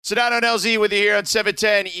Sedano and LZ with you here on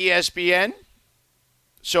 710 ESPN.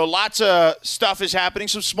 So lots of stuff is happening,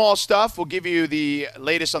 some small stuff. We'll give you the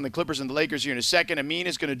latest on the Clippers and the Lakers here in a second. Amin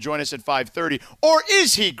is going to join us at 5:30. Or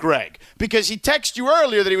is he, Greg? Because he texted you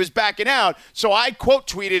earlier that he was backing out. So I quote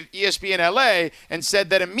tweeted ESPN LA and said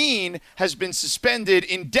that Amin has been suspended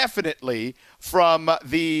indefinitely from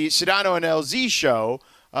the Sedano and LZ show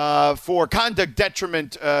for conduct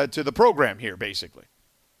detriment to the program here, basically.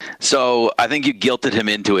 So I think you guilted him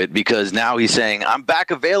into it because now he's saying, I'm back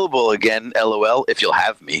available again, LOL, if you'll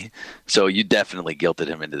have me. So you definitely guilted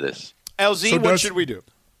him into this. LZ, so what should we do?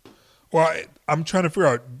 Well, I'm trying to figure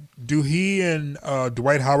out, do he and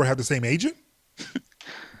Dwight Howard have the same agent?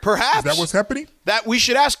 Perhaps. Is that what's happening? That we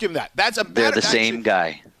should ask him that. They're the same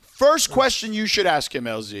guy. First question you should ask him,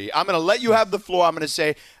 LZ. I'm going to let you have the floor. I'm going to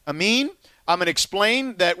say, Amin, I'm going to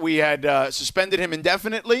explain that we had suspended him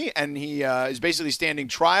indefinitely, and he is basically standing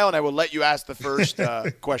trial, and I will let you ask the first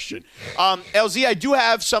question. LZ, I do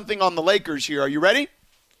have something on the Lakers here. Are you ready?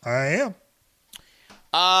 I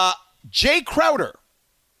am. Jay Crowder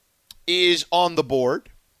is on the board,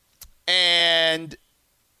 and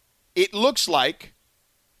it looks like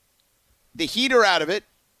the Heat are out of it,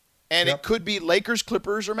 and It could be Lakers,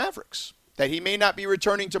 Clippers, or Mavericks, that he may not be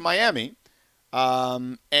returning to Miami,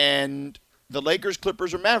 and the Lakers,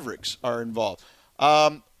 Clippers, or Mavericks are involved.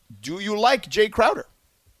 Do you like Jay Crowder?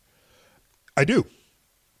 I do.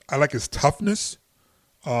 I like his toughness.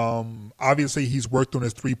 Obviously, he's worked on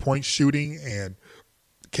his three-point shooting and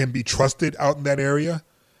can be trusted out in that area.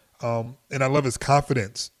 And I love his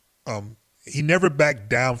confidence. He never backed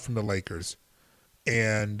down from the Lakers.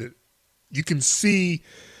 And you can see,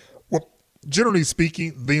 well, generally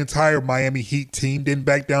speaking, the entire Miami Heat team didn't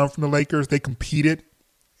back down from the Lakers. They competed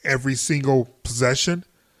every single possession.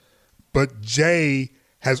 But Jay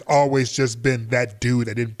has always just been that dude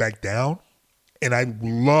that didn't back down. And I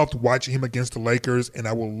loved watching him against the Lakers, and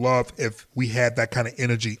I will love if we had that kind of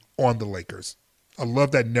energy on the Lakers. I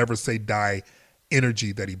love that never say die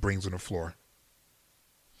energy that he brings on the floor.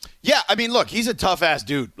 Yeah, I mean, look, he's a tough-ass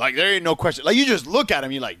dude. Like, there ain't no question. Like, you just look at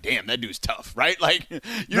him, you're like, damn, that dude's tough, right? Like, you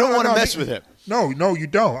don't want to mess with him. No, you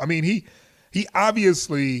don't. I mean, he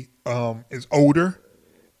obviously is older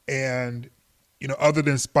and, you know, other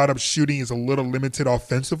than spot-up shooting, is a little limited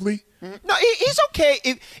offensively. No, he's okay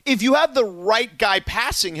if you have the right guy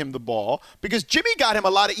passing him the ball, because Jimmy got him a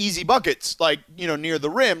lot of easy buckets, like, you know, near the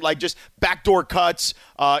rim, like just backdoor cuts,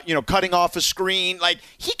 cutting off a screen. Like,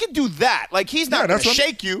 he can do that. Like, he's not going to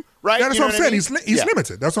shake you, right? Yeah, that's what I'm saying. I mean? He's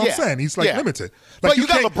limited. That's what I'm saying. He's limited. Like, but you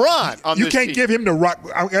got LeBron on you this can't team. give him the rock.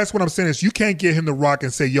 That's what I'm saying is you can't give him the rock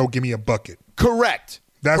and say, yo, give me a bucket. Correct.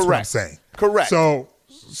 That's what I'm saying. Correct.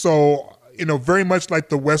 So, you know, very much like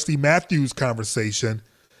the Wesley Matthews conversation,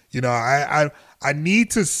 you know, I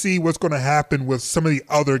need to see what's going to happen with some of the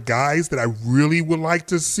other guys that I really would like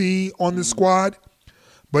to see on the squad.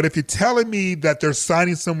 But if you're telling me that they're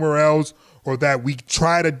signing somewhere else or that we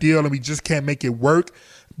tried a deal and we just can't make it work,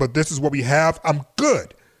 but this is what we have, I'm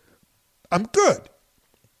good.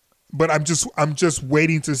 But I'm just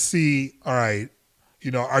waiting to see, all right,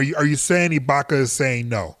 you know, are you saying Ibaka is saying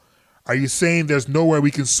no? Are you saying there's nowhere we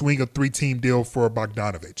can swing a 3-team deal for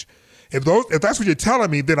Bogdanovich? If that's what you're telling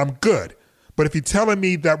me, then I'm good. But if you're telling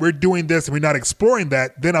me that we're doing this and we're not exploring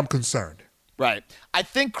that, then I'm concerned. Right. I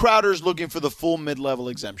think Crowder's looking for the full mid-level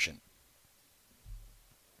exemption.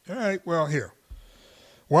 All right, well, here.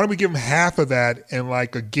 Why don't we give him half of that and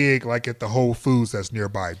like a gig like at the Whole Foods that's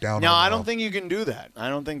nearby down? No, I don't think you can do that. I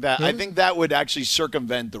don't think that. Really? I think that would actually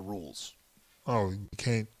circumvent the rules. Oh, you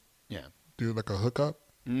can't do like a hookup?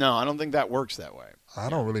 No, I don't think that works that way. I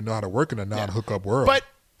don't really know how to work in a non-hookup world. But,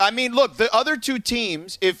 I mean, look, the other two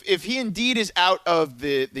teams, if he indeed is out of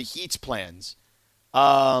the Heat's plans,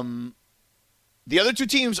 the other two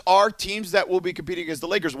teams are teams that will be competing against the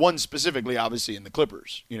Lakers, one specifically, obviously, in the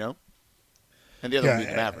Clippers, you know? And the other will be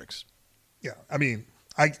the Mavericks. Yeah, I mean,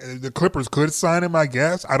 the Clippers could sign him, I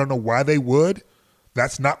guess. I don't know why they would.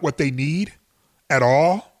 That's not what they need at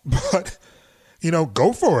all. But, you know,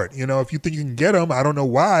 go for it. You know, if you think you can get him, I don't know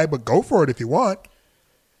why, but go for it if you want.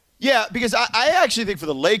 Yeah, because I actually think for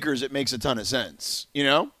the Lakers it makes a ton of sense, you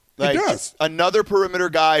know? Like, it does. Another perimeter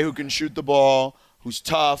guy who can shoot the ball, who's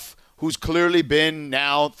tough, who's clearly been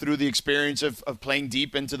now through the experience of playing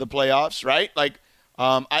deep into the playoffs, right? Like,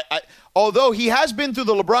 although he has been through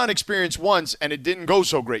the LeBron experience once and it didn't go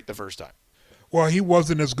so great the first time. Well, he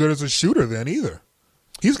wasn't as good as a shooter then either.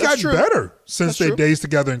 He's gotten better since their days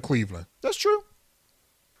together in Cleveland. That's true.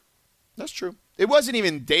 That's true. It wasn't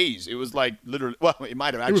even days. It was like literally. Well, it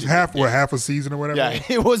might have actually. It was half a season or whatever. Yeah,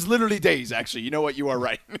 it was literally days. Actually, you know what? You are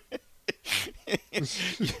right.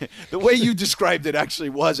 The way you described it actually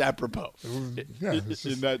was apropos in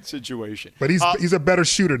that situation. But he's a better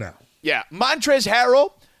shooter now. Yeah. Montrezl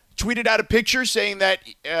Harrell tweeted out a picture saying that,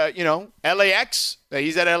 LAX, that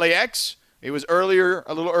he's at LAX. It was a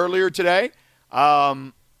little earlier today.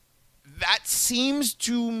 That seems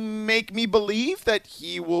to make me believe that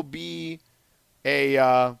he will be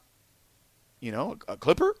a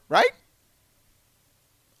Clipper, right?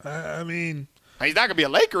 I mean, he's not going to be a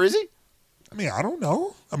Laker, is he? I mean, I don't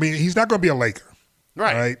know. I mean, he's not going to be a Laker.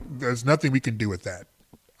 Right. There's nothing we can do with that.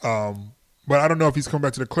 But I don't know if he's coming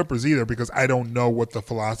back to the Clippers either because I don't know what the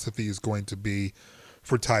philosophy is going to be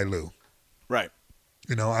for Ty Lue. Right.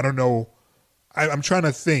 I don't know. I'm trying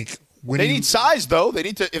to think. They need size, though. They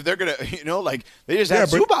need to, if they're going to, they just have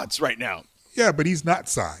Zubats right now. Yeah, but he's not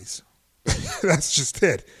size. That's just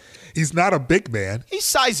it. He's not a big man. He's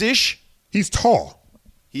size-ish. He's tall.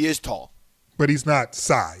 He is tall. But he's not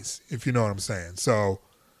size, if you know what I'm saying. So,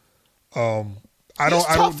 He's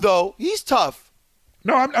tough, though. He's tough.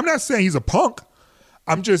 No, I'm not saying he's a punk.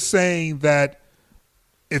 I'm just saying that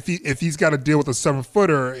if he's got to deal with a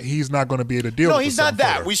 7-footer, he's not going to be able to deal with a 7-footer. No, he's not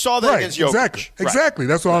that. We saw that against Jokic. Exactly.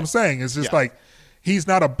 That's what I'm saying. It's just like he's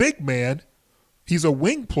not a big man. He's a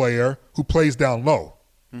wing player who plays down low.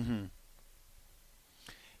 Mm-hmm.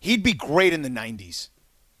 He'd be great in the 90s.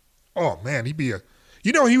 Oh, man. He'd be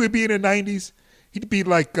he would be in the 90s? He'd be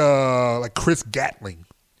like Chris Gatling.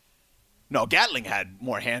 No, Gatling had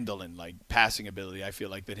more handle and passing ability, I feel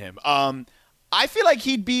like, than him. I feel like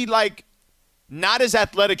he'd be not as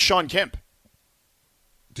athletic Sean Kemp.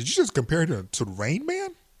 Did you just compare him to Rain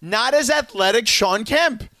Man? Not as athletic Sean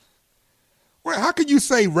Kemp. Well, how can you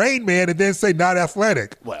say Rain Man and then say not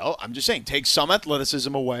athletic? Well, I'm just saying, take some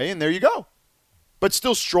athleticism away, and there you go. But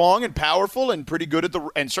still strong and powerful and pretty good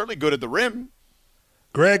and certainly good at the rim.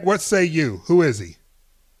 Greg, what say you? Who is he?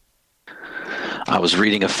 I was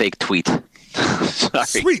reading a fake tweet. Sorry.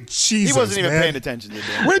 Sweet Jesus, he wasn't even man. paying attention to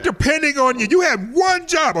that. We're depending on you. You have one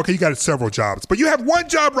job. Okay, you got several jobs, but you have one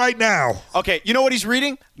job right now. Okay, you know what he's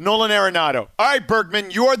reading? Nolan Arenado. All right,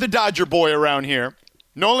 Bergman, you're the Dodger boy around here.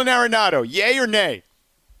 Nolan Arenado, yay or nay?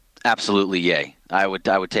 Absolutely yay. I would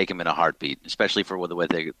take him in a heartbeat, especially for what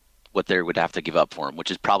they would have to give up for him,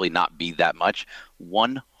 which is probably not be that much.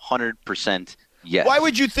 100% yes. Why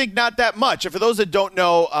would you think not that much? And for those that don't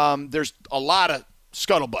know, there's a lot of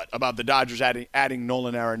scuttlebutt about the Dodgers adding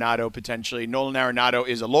Nolan Arenado potentially. Nolan Arenado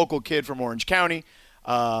is a local kid from Orange County.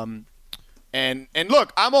 And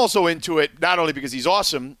look, I'm also into it not only because he's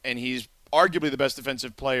awesome and he's arguably the best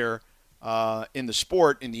defensive player in the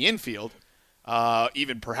sport in the infield,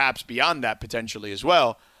 even perhaps beyond that potentially as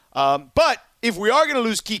well. But if we are going to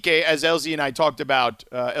lose Kike, as LZ and I talked about,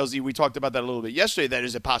 we talked about that a little bit yesterday, that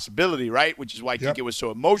is a possibility, right? Which is why Kike was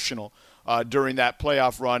so emotional during that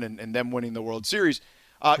playoff run and them winning the World Series.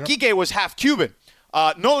 Kike was half Cuban.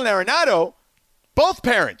 Nolan Arenado, both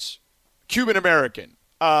parents, Cuban-American.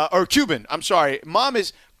 Or Cuban, I'm sorry. Mom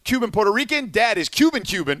is Cuban-Puerto Rican. Dad is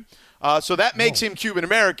Cuban-Cuban. So that makes him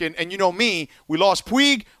Cuban-American. And you know me, we lost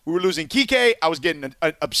Puig. We were losing Kike. I was getting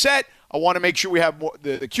upset. I want to make sure we have more,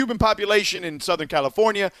 the Cuban population in Southern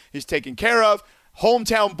California is taken care of.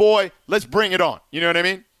 Hometown boy, let's bring it on. You know what I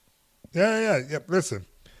mean? Yeah. Listen,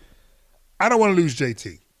 I don't want to lose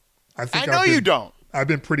JT. I know you don't. I've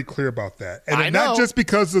been pretty clear about that. And I know. Not just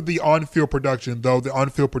because of the on-field production, though the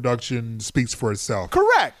on-field production speaks for itself.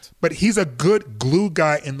 Correct. But he's a good glue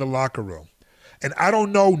guy in the locker room. And I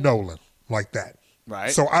don't know Nolan like that.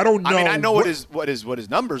 Right. So I don't know. I mean, I know what his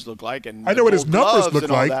numbers look like, and I know what his numbers look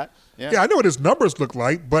like. Yeah, I know what his numbers look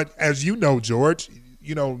like. But as you know, George,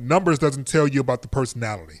 numbers doesn't tell you about the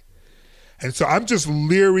personality. And so I'm just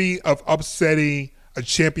leery of upsetting a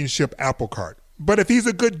championship apple cart. But if he's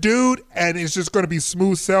a good dude and it's just going to be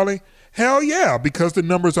smooth sailing, hell yeah, because the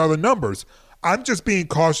numbers are the numbers. I'm just being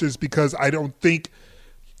cautious because I don't think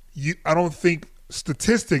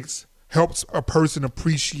statistics helps a person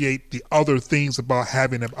appreciate the other things about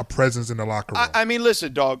having a presence in the locker room. I mean,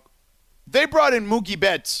 listen, dog. They brought in Mookie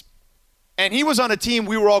Betts, and he was on a team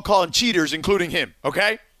we were all calling cheaters, including him,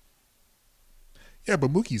 okay? Yeah,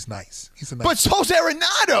 but Mookie's nice. He's a nice But so's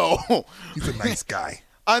Arenado. He's a nice guy.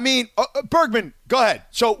 I mean, Bergman, go ahead.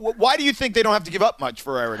 So why do you think they don't have to give up much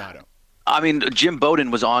for Arenado? I mean, Jim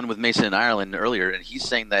Bowden was on with Mason in Ireland earlier, and he's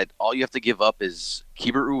saying that all you have to give up is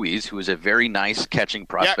Keibert Ruiz, who is a very nice catching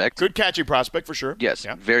prospect. Yeah, good catching prospect for sure. Yes,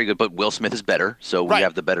 yeah. very good. But Will Smith is better, so we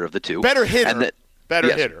have the better of the two. Better hitter.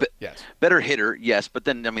 Better hitter, yes. Better hitter, yes. But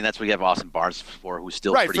then, I mean, that's what you have Austin Barnes for, who's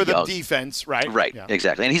still right, pretty for the young. defense, right? Right, yeah.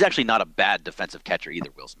 exactly. And he's actually not a bad defensive catcher either,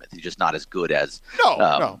 Will Smith. He's just not as good as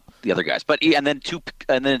the other guys. But and then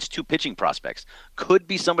it's two pitching prospects. Could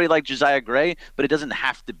be somebody like Josiah Gray, but it doesn't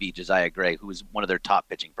have to be Josiah Gray, who is one of their top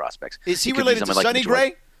pitching prospects. Is he related to Sonny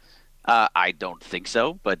Gray? I don't think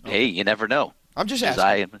so, but hey, you never know. I'm just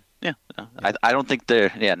asking. I don't think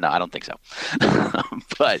they're. Yeah, no, I don't think so.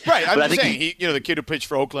 but right, I'm but just saying. He, the kid who pitched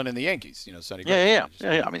for Oakland and the Yankees. Sonny Gray. Yeah.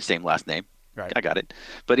 I mean, same last name. Right. I got it.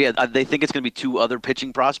 But yeah, they think it's going to be two other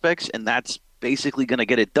pitching prospects, and that's basically going to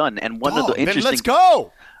get it done. And one of the interesting. Then let's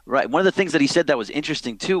go. Right. One of the things that he said that was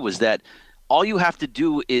interesting too was that all you have to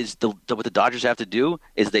do is what the Dodgers have to do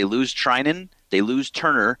is they lose Trinan, they lose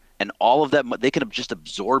Turner, and all of that they can just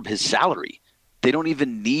absorb his salary. They don't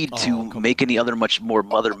even need to make any other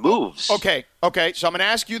moves. Okay. So I'm going to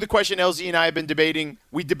ask you the question LZ and I have been debating.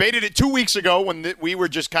 We debated it 2 weeks ago when we were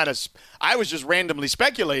just I was just randomly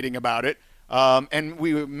speculating about it, and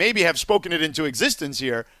we maybe have spoken it into existence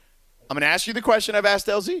here. I'm going to ask you the question I've asked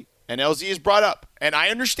LZ, and LZ has brought up, and I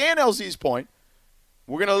understand LZ's point.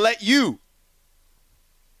 We're going to let you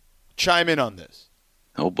chime in on this.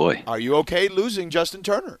 Oh, boy. Are you okay losing Justin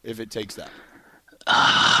Turner if it takes that?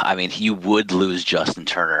 I mean, you would lose Justin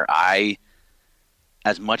Turner.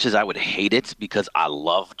 As much as I would hate it because I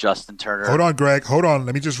love Justin Turner. Hold on, Greg. Hold on.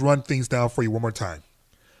 Let me just run things down for you one more time.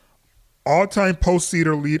 All-time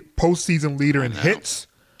postseason leader in hits,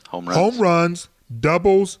 home runs,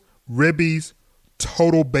 doubles, ribbies,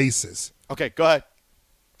 total bases. Okay, go ahead.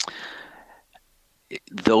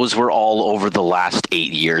 Those were all over the last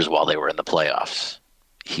 8 years while they were in the playoffs.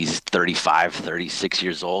 He's 35, 36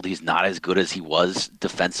 years old. He's not as good as he was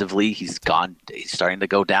defensively. He's starting to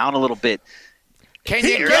go down a little bit. Can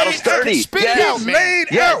you get it? Spit it out, man.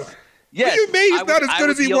 Laid out. Yes. What do you mean he's not as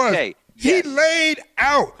good as he was? Okay. He laid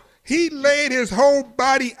out. He laid his whole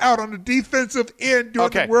body out on the defensive end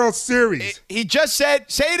during the World Series. He just said,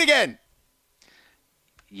 say it again.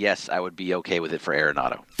 Yes, I would be okay with it for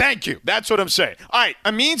Arenado. Thank you. That's what I'm saying. All right,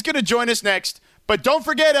 Amin's going to join us next. But don't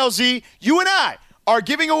forget, LZ, you and I are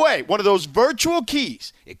giving away one of those virtual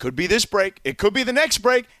keys. It could be this break. It could be the next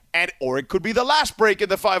break. Or it could be the last break in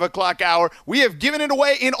the 5 o'clock hour. We have given it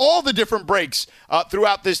away in all the different breaks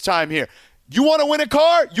throughout this time here. You want to win a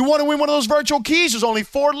car? You want to win one of those virtual keys? There's only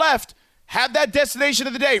 4 left. Have that destination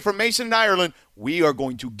of the day from Mason and Ireland. We are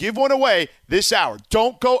going to give one away this hour.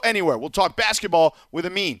 Don't go anywhere. We'll talk basketball with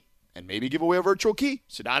Amin and maybe give away a virtual key.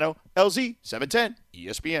 Sedano, LZ, 710,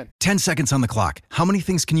 ESPN. 10 seconds on the clock. How many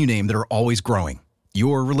things can you name that are always growing?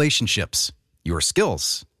 Your relationships, your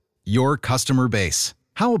skills, your customer base.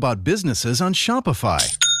 How about businesses on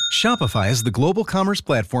Shopify? Shopify is the global commerce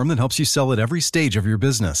platform that helps you sell at every stage of your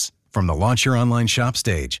business. From the launch your online shop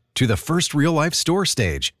stage, to the first real-life store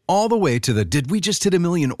stage, all the way to the did we just hit a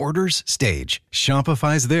million orders stage.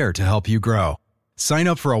 Shopify's there to help you grow. Sign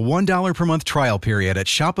up for a $1 per month trial period at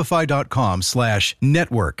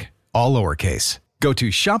shopify.com/network, all lowercase. Go to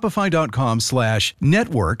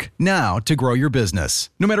shopify.com/network now to grow your business,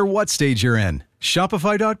 no matter what stage you're in.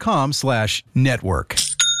 Shopify.com/network.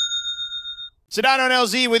 Sedano and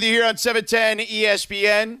LZ with you here on 710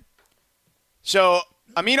 ESPN. So,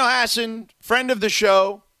 Amin Hassan, friend of the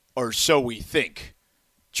show, or so we think,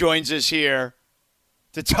 joins us here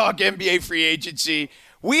to talk NBA free agency.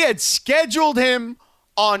 We had scheduled him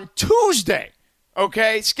on Tuesday.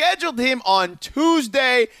 Okay, scheduled him on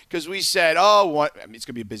Tuesday because we said, it's going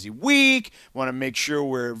to be a busy week. Want to make sure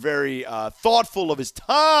we're very thoughtful of his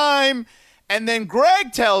time. And then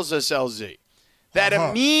Greg tells us, LZ, that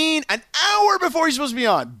Amin, an hour before he's supposed to be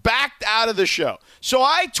on, backed out of the show. So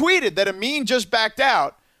I tweeted that Amin just backed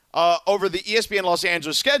out over the ESPN Los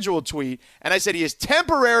Angeles schedule tweet, and I said he is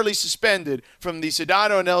temporarily suspended from the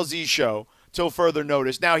Sedano and LZ show till further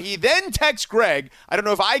notice. Now, he then texts Greg, I don't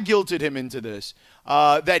know if I guilted him into this,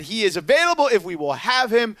 that he is available if we will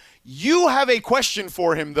have him. You have a question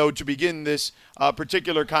for him, though, to begin this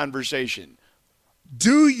particular conversation.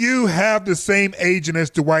 Do you have the same agent as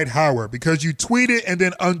Dwight Howard? Because you tweeted and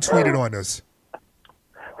then untweeted on us.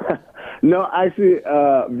 No, actually,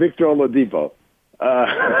 Victor Oladipo.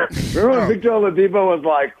 Remember when Victor Oladipo was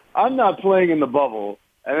like, I'm not playing in the bubble.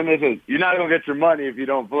 And then they said, you're not going to get your money if you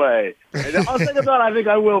don't play. And I was thinking about I think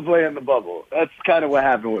I will play in the bubble. That's kind of what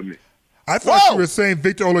happened with me. I thought you were saying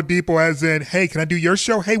Victor Oladipo as in, hey, can I do your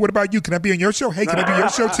show? Hey, what about you? Can I be on your show? Hey, can I do your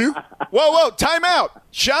show too? Whoa, time out.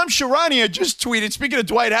 Shams Charania just tweeted, speaking of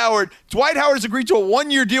Dwight Howard, Dwight Howard has agreed to a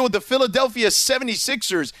 1-year deal with the Philadelphia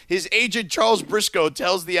 76ers. His agent, Charles Briscoe,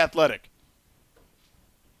 tells The Athletic.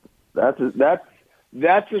 That's a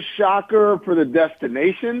shocker for the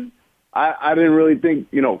destination. I didn't really think,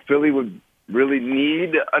 Philly would really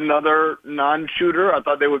need another non-shooter. I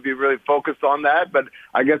thought they would be really focused on that. But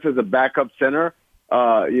I guess as a backup center,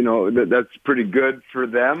 that's pretty good for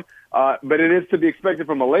them. But it is to be expected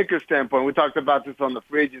from a Lakers standpoint. We talked about this on the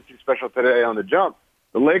free agency special today on The Jump.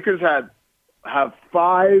 The Lakers have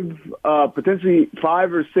potentially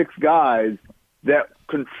 5 or 6 guys that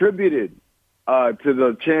contributed to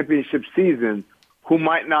the championship season who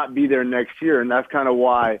might not be there next year. And that's kind of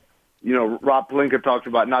why, Rob Pelinka talks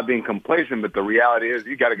about not being complacent, but the reality is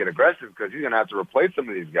you got to get aggressive because you're going to have to replace some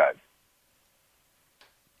of these guys.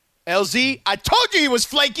 LZ, I told you he was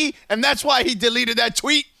flaky, and that's why he deleted that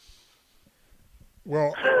tweet.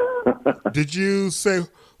 Well, did you say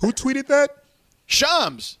who tweeted that?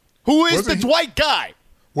 Shams, who is the Dwight guy.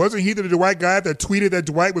 Wasn't he the Dwight guy that tweeted that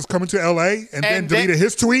Dwight was coming to L.A. and then deleted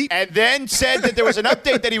his tweet? And then said that there was an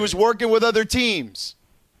update that he was working with other teams.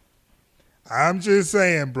 I'm just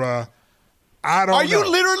saying, bruh. I don't know. Are you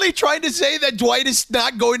literally trying to say that Dwight is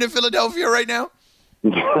not going to Philadelphia right now?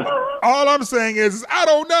 All I'm saying is I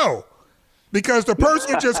don't know. Because the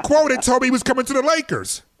person you just quoted told me he was coming to the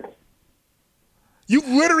Lakers. You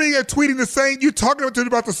literally are tweeting the same. You're talking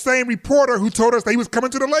about the same reporter who told us that he was coming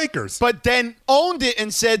to the Lakers. But then owned it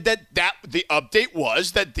and said that the update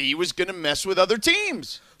was that he was going to mess with other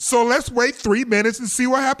teams. So let's wait 3 minutes and see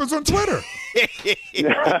what happens on Twitter. He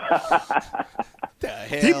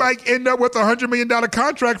might end up with a $100 million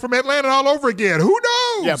contract from Atlanta all over again. Who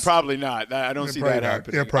knows? Yeah, probably not. I don't see that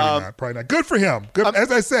happening. Yeah, probably not. Good for him. Good. As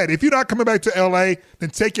I said, if you're not coming back to L.A.,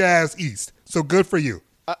 then take your ass east. So good for you.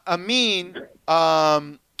 Amin,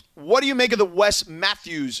 what do you make of the Wes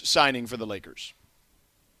Matthews signing for the Lakers?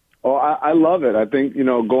 Oh, I love it. I think,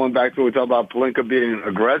 going back to what we talked about Pelinka being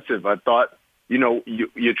aggressive, I thought,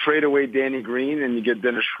 you trade away Danny Green and you get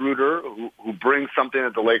Dennis Schroeder, who brings something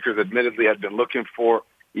that the Lakers admittedly had been looking for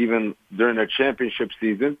even during their championship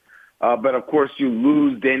season. But, of course, you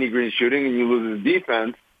lose Danny Green's shooting and you lose his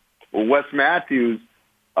defense. Well, Wes Matthews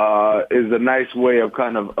is a nice way of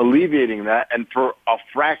kind of alleviating that. And for a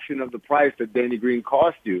fraction of the price that Danny Green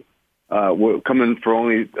cost you, coming for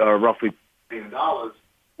only roughly $10 million,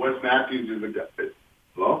 Wes Matthews is a guy.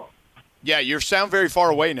 Hello? Yeah, you sound very far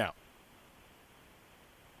away now.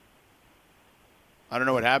 I don't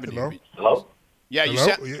know what happened to you. Hello? Yeah, you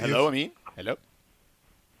sound. Hello, Amin? Hello?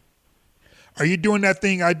 Are you doing that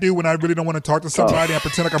thing I do when I really don't want to talk to somebody and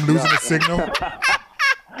pretend like I'm losing the signal?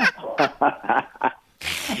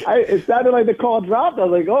 It sounded like the call dropped. I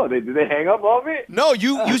was like, oh, did they hang up on me? No,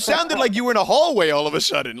 you sounded like you were in a hallway all of a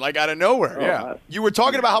sudden, like out of nowhere. Yeah. You were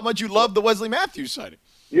talking about how much you loved the Wesley Matthews signing.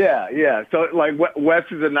 Yeah. So, Wes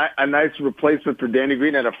is a nice replacement for Danny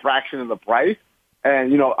Green at a fraction of the price.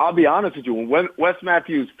 And, I'll be honest with you, when Wes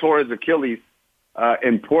Matthews tore his Achilles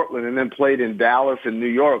in Portland and then played in Dallas and New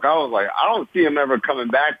York, I was like, I don't see him ever coming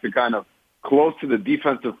back to kind of close to the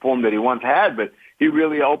defensive form that he once had. But he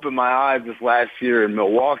really opened my eyes this last year in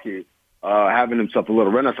Milwaukee, having himself a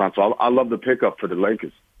little renaissance. So I love the pickup for the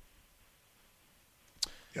Lakers.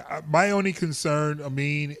 Yeah, my only concern,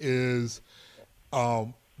 Amin, is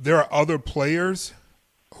there are other players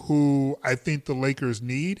who I think the Lakers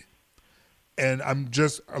need. And I'm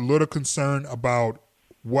just a little concerned about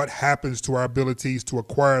what happens to our abilities to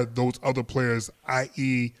acquire those other players,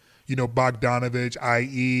 i.e., Bogdanovich,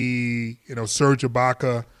 i.e., Serge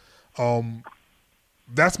Ibaka.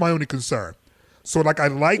 That's my only concern. So, I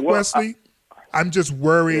like Wesley. I'm just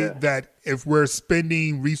worried that if we're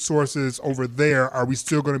spending resources over there, are we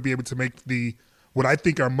still going to be able to make what I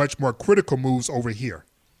think are much more critical moves over here?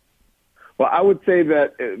 Well, I would say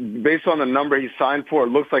that based on the number he signed for, it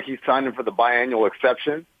looks like he's signing for the biannual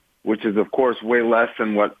exception, which is, of course, way less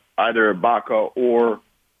than what either Ibaka or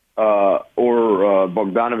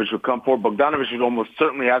Bogdanovich would come for. Bogdanovich would almost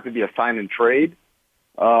certainly have to be a sign and trade.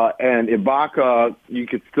 And Ibaka, you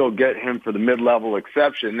could still get him for the mid-level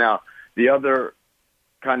exception. Now, the other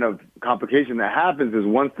kind of complication that happens is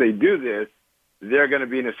once they do this, they're going to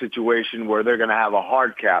be in a situation where they're going to have a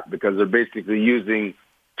hard cap because they're basically using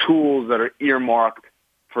tools that are earmarked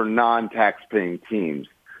for non-tax-paying teams.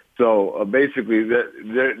 So basically,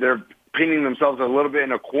 they're pinning themselves a little bit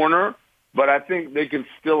in a corner, but I think they can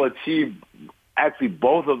still achieve actually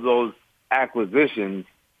both of those acquisitions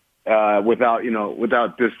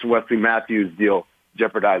without this Wesley Matthews deal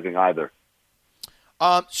jeopardizing either.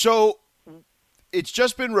 So it's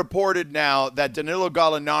just been reported now that Danilo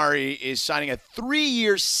Gallinari is signing a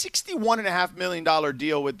 3-year, $61.5 million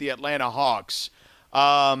deal with the Atlanta Hawks.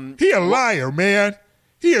 He a liar, man.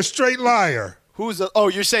 He a straight liar.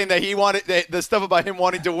 You're saying that he wanted the stuff about him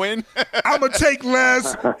wanting to win? I'm going to take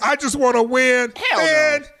less. I just want to win.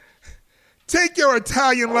 Hell no. Take your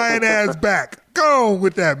Italian lion ass back. Go on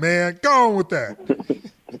with that, man. Go on with that.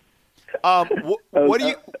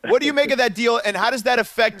 What do you make of that deal, and how does that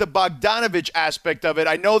affect the Bogdanovich aspect of it?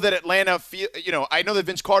 I know that Atlanta, I know that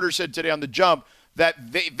Vince Carter said today on The Jump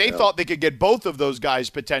that they thought they could get both of those guys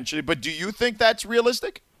potentially, but do you think that's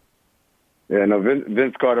realistic? Yeah, no,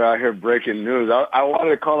 Vince Carter out here breaking news. I wanted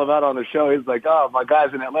to call him out on the show. He's like, "Oh, my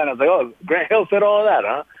guy's in Atlanta." I was like, "Oh, Grant Hill said all of that,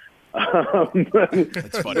 huh?"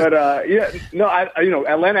 That's funny. But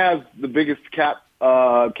Atlanta has the biggest cap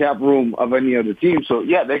room of any other team. So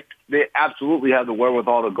yeah, they absolutely have the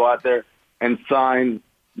wherewithal to go out there and sign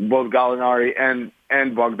both Gallinari and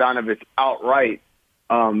Bogdanovich outright.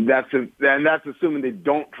 That's assuming they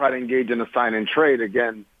don't try to engage in a sign and trade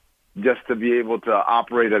again, just to be able to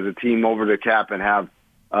operate as a team over the cap and have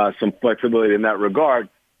some flexibility in that regard.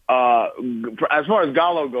 As far as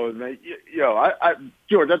Gallo goes, man,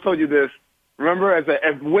 George, I told you this. Remember,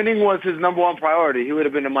 if winning was his number one priority, he would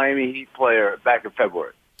have been a Miami Heat player back in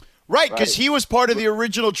February. Right, because he was part of the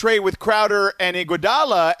original trade with Crowder and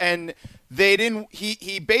Iguodala, and they didn't.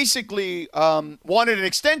 He basically wanted an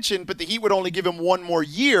extension, but the Heat would only give him one more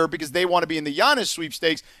year because they want to be in the Giannis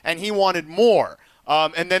sweepstakes, and he wanted more.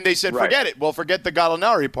 And then they said, forget it. Well, forget the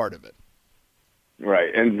Gallinari part of it.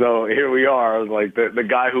 Right, and so here we are, like the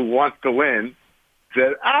guy who wants to win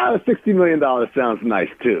said, $60 million sounds nice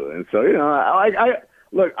too. And so,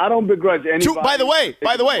 I don't begrudge anybody. By the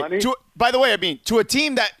way, I mean, to a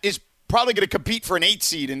team that is probably going to compete for an 8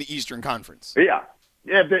 seed in the Eastern Conference. Yeah.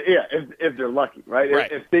 If they're lucky, right?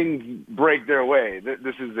 If things break their way,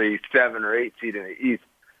 this is a 7 or 8 seed in the East.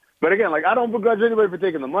 But again, I don't begrudge anybody for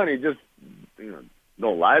taking the money. Just,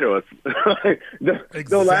 don't lie to us.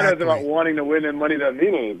 Don't lie to us about wanting to win and money doesn't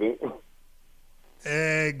mean anything.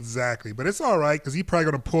 Exactly. But it's all right because he's probably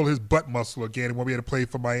going to pull his butt muscle again and won't be able to play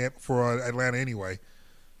for Atlanta anyway.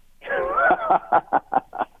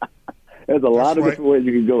 There's a lot of different ways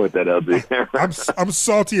you can go with that, LZ. I'm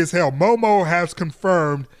salty as hell. Momo has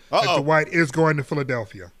confirmed that Dwight is going to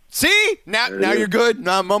Philadelphia. See? Now you're good.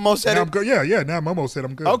 Now Momo said I'm good. Yeah. Now Momo said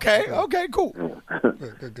I'm good. Okay, cool.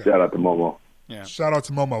 Good. Shout out to Momo. Yeah. Shout out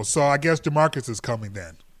to Momo. So I guess DeMarcus is coming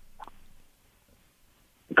then.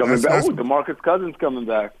 Coming back. DeMarcus Cousins coming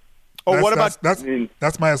back.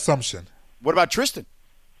 That's my assumption. What about Tristan?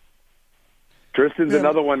 Tristan's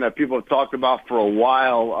another one that people have talked about for a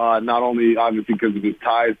while, not only obviously because of his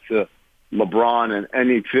ties to LeBron, and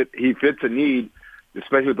he fits a need,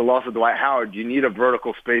 especially with the loss of Dwight Howard. You need a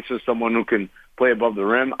vertical spacer, someone who can play above the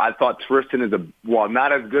rim. I thought Tristan is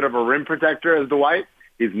not as good of a rim protector as Dwight.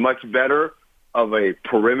 He's much better of a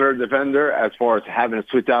perimeter defender as far as having to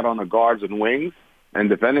switch out on the guards and wings and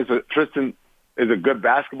defending. So Tristan is a good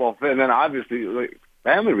basketball fit. And then obviously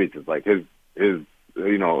family reasons, like his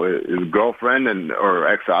girlfriend or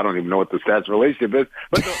ex, I don't even know what the status relationship is,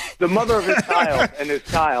 but the mother of his child and his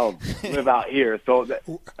child live out here. So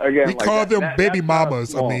again, we call them baby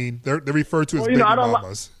mamas. I mean, they're referred to as baby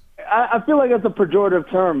mamas. I feel like that's a pejorative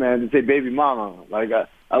term, man, to say baby mama.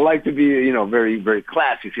 I like to be, very, very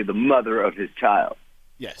classy. Say the mother of his child.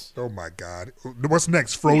 Yes. Oh my God. What's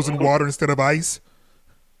next? Frozen water instead of ice?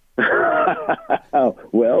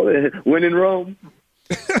 Well, when in Rome.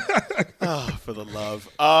 Oh, for the love.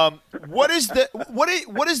 What is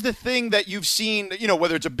the thing that you've seen,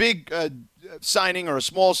 whether it's a big signing or a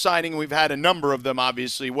small signing? We've had a number of them,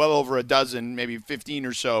 obviously, well over a dozen, maybe 15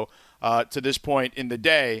 or so to this point in the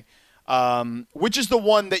day. Which is the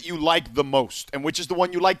one that you like the most, and which is the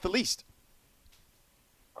one you like the least?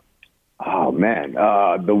 Oh, man.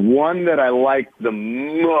 The one that I like the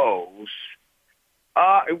most,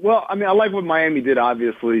 I like what Miami did,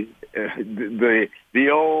 obviously. The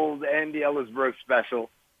old Andy Ellisberg special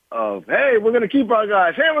of, hey, we're going to keep our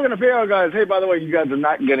guys. Hey, we're going to pay our guys. Hey, by the way, you guys are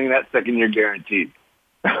not getting that second year guaranteed.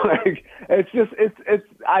 It's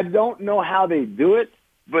I don't know how they do it,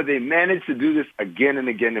 but they managed to do this again and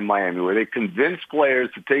again in Miami, where they convince players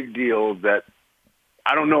to take deals that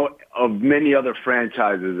I don't know of many other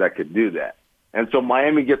franchises that could do that. And so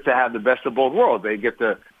Miami gets to have the best of both worlds. They get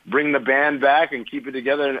to bring the band back and keep it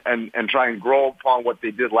together and try and grow upon what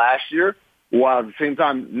they did last year, while at the same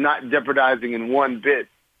time not jeopardizing in one bit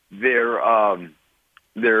their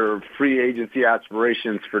free agency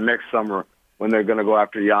aspirations for next summer when they're going to go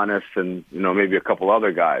after Giannis and maybe a couple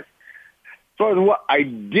other guys. So what I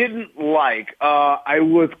didn't like, I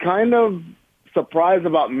was kind of surprised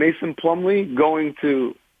about Mason Plumlee going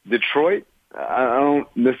to Detroit. I don't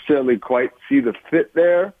necessarily quite see the fit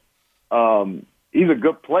there. He's a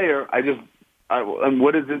good player. And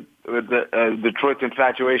what is it with Detroit's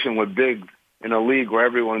infatuation with bigs in a league where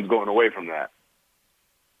everyone's going away from that?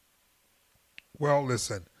 Well,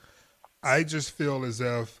 listen, I just feel as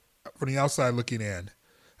if, from the outside looking in,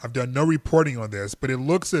 I've done no reporting on this, but it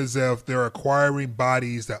looks as if they're acquiring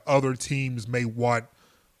bodies that other teams may want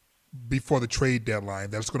before the trade deadline.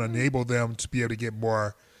 That's going to enable them to be able to get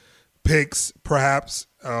more picks, perhaps,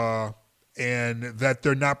 and that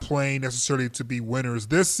they're not playing necessarily to be winners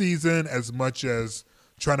this season as much as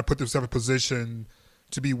trying to put themselves in a position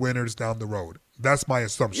to be winners down the road. That's my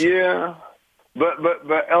assumption. Yeah. But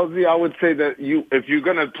LZ, I would say that if you're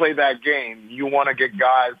going to play that game, you want to get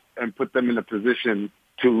guys and put them in a position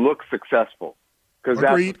to look successful, because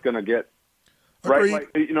that's what's going to get right.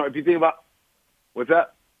 Like, if you think about what's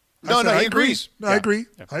that? No, he agrees. No, I agree.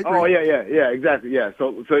 I agree. Oh yeah, exactly. Yeah.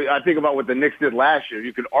 So I think about what the Knicks did last year.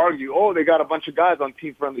 You could argue, they got a bunch of guys on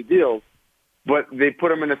team-friendly deals, but they put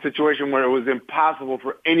them in a situation where it was impossible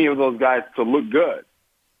for any of those guys to look good,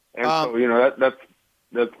 and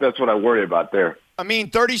that's what I worry about there.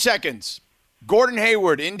 30 seconds. Gordon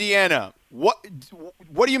Hayward, Indiana. What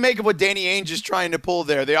do you make of what Danny Ainge is trying to pull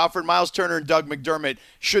there? They offered Miles Turner and Doug McDermott.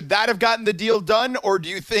 Should that have gotten the deal done, or do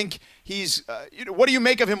you think he's what do you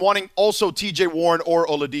make of him wanting also T.J. Warren or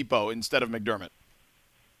Oladipo instead of McDermott?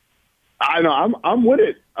 I know I'm with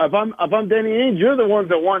it. If I'm Danny Ainge, you're the ones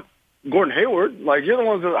that want Gordon Hayward. Like, you're the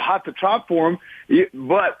ones that are hot to trot for him.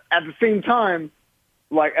 But at the same time,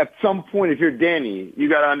 like, at some point, if you're Danny, you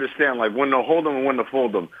got to understand, like, when to hold them and when to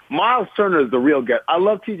fold them. Miles Turner is the real get. I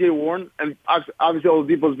love T.J. Warren, and obviously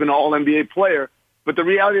Oladipo's been an All-NBA player, but the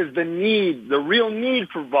reality is the real need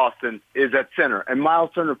for Boston is at center, and Miles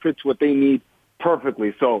Turner fits what they need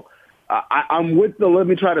perfectly. So I'm with let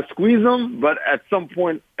me try to squeeze them, but at some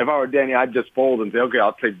point, if I were Danny, I'd just fold and say, okay,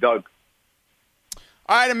 I'll take Doug.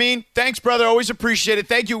 All right, Amin. Thanks, brother. Always appreciate it.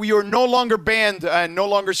 Thank you. You're no longer banned and no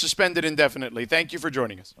longer suspended indefinitely. Thank you for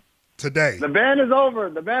joining us. Today. The ban is over.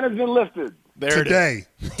 The ban has been lifted. There Today.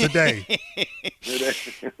 Today.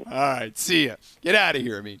 All right. See ya. Get out of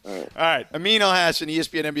here, Amin. All right. Amin Al-Hassan,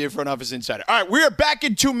 ESPN NBA Front Office Insider. All right. We are back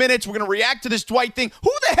in 2 minutes. We're going to react to this Dwight thing.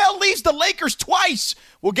 Who the hell leaves the Lakers twice?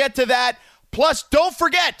 We'll get to that. Plus, don't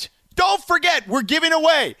forget, we're giving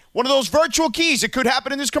away one of those virtual keys. It could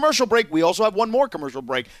happen in this commercial break. We also have one more commercial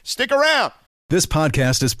break. Stick around. This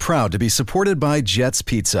podcast is proud to be supported by Jets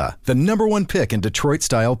Pizza, the #1 pick in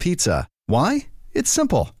Detroit-style pizza. Why? It's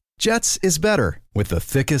simple. Jets is better. With the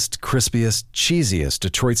thickest, crispiest, cheesiest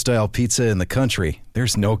Detroit-style pizza in the country,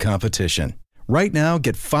 there's no competition. Right now,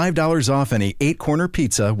 get $5 off any 8-corner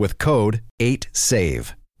pizza with code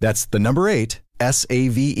 8SAVE. That's the number 8,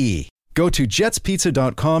 S-A-V-E. Go to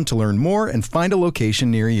jetspizza.com to learn more and find a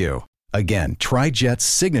location near you. Again, try Jet's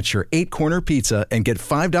signature 8-corner pizza and get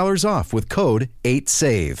 $5 off with code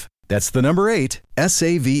 8SAVE. That's the number 8,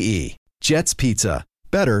 S-A-V-E. Jet's Pizza.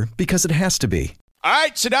 Better because it has to be. All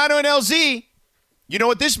right, Sedano and LZ. You know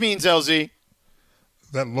what this means, LZ?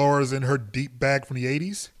 That Laura's in her deep bag from the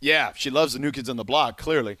 80s? Yeah, she loves the New Kids on the Block,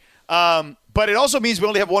 clearly. But it also means we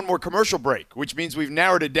only have one more commercial break, which means we've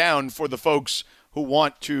narrowed it down for the folks who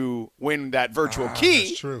want to win that virtual key.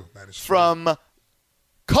 That's true. From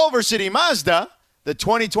Culver City Mazda, the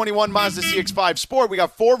 2021 Mazda CX-5 Sport. We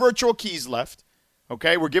got 4 virtual keys left.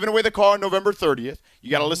 Okay, we're giving away the car on November 30th.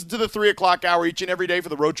 You got to listen to the 3 o'clock hour each and every day for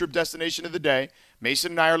the road trip destination of the day.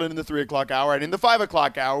 Mason and Ireland in the 3 o'clock hour. And in the 5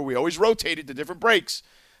 o'clock hour, we always rotate it to different breaks.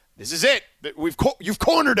 This is it. You've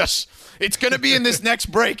cornered us. It's going to be in this next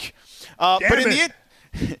break.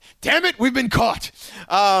 Damn it, we've been caught.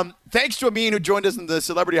 Thanks to Amin, who joined us in the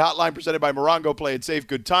Celebrity Hotline presented by Morongo. Play it safe,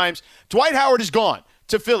 good times. Dwight Howard is gone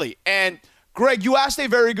to Philly. And, Greg, you asked a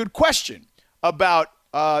very good question about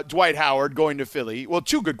Dwight Howard going to Philly. Well,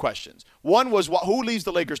 2 good questions. One was who leaves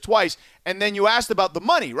the Lakers twice? And then you asked about the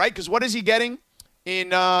money, right? Because what is he getting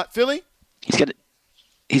in Philly? He's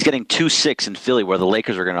getting 2.6 in Philly, where the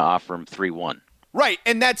Lakers are going to offer him 3.1. Right,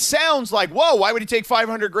 and that sounds like, whoa, why would he take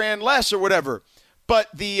 $500,000 less or whatever? But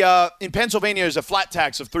in Pennsylvania, there's a flat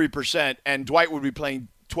tax of 3%, and Dwight would be paying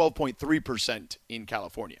 12.3% in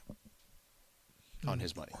California on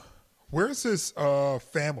his money. Where's his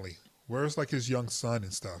family? Where's, like, his young son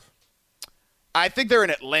and stuff? I think they're in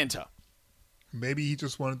Atlanta. Maybe he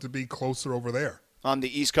just wanted to be closer over there. On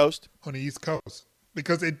the East Coast? On the East Coast.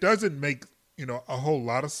 Because it doesn't make, a whole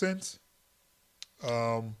lot of sense.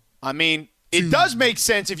 It does make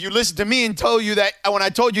sense if you listen to me and tell you that when I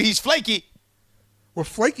told you he's flaky. Well,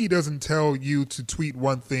 flaky doesn't tell you to tweet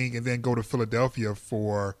one thing and then go to Philadelphia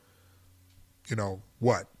for,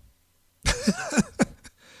 what?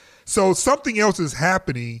 So something else is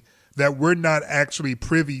happening that we're not actually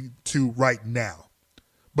privy to right now.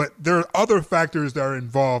 But there are other factors that are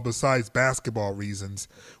involved besides basketball reasons.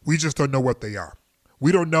 We just don't know what they are.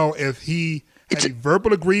 We don't know if he had a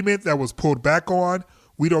verbal agreement that was pulled back on.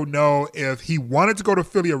 We don't know if he wanted to go to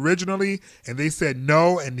Philly originally and they said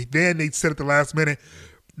no, and then they said at the last minute,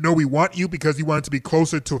 no, we want you because he wanted to be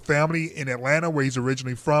closer to family in Atlanta where he's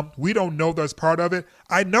originally from. We don't know that's part of it.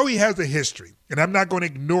 I know he has a history, and I'm not going to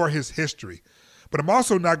ignore his history. But I'm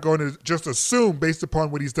also not going to just assume, based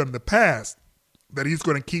upon what he's done in the past, that he's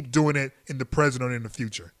going to keep doing it in the present or in the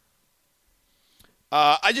future.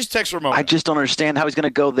 I just text Ramon. I just don't understand how he's going to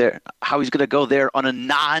go there. How he's going to go there on a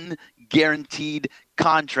non-guaranteed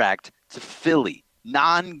contract to Philly.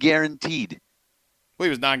 Non-guaranteed. Well, he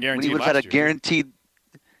was non-guaranteed. When he would have had a guaranteed.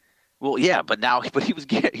 Well, yeah, but he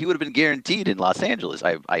would have been guaranteed in Los Angeles,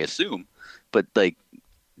 I assume. But like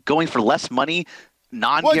going for less money,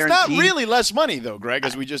 non-guaranteed. Well, it's not really less money though, Greg,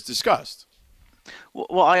 as we just discussed.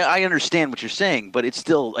 Well, I understand what you're saying, but it's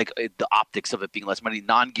still like the optics of it being less money,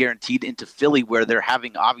 non-guaranteed into Philly, where they're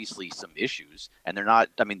having obviously some issues, and they're not.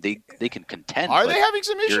 I mean, they can contend. Are they having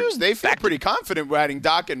some issues? They feel pretty confident with adding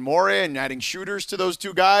Doc and More and adding shooters to those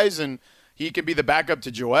two guys, and he can be the backup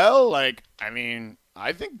to Joel. Like, I mean,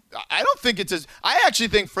 I don't think it's as. I actually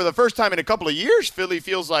think for the first time in a couple of years, Philly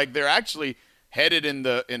feels like they're actually headed in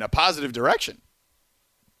a positive direction.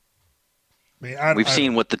 We've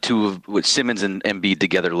seen what the two with Simmons and Embiid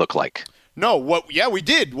together look like. No, yeah, we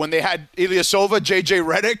did. When they had Ilyasova, J.J.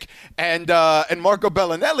 Redick, and Marco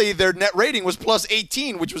Bellinelli, their net rating was plus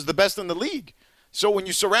 18, which was the best in the league. So when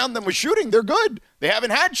you surround them with shooting, they're good. They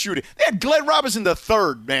haven't had shooting. They had Glenn Robinson the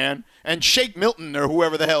third, man, and Shake Milton or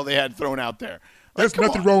whoever the hell they had thrown out there. There's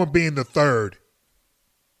nothing wrong with being the third.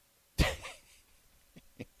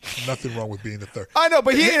 Nothing wrong with being the third. I know,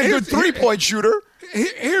 but he ain't a good three-point shooter.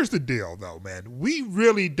 Here's the deal, though, man. We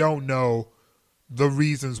really don't know the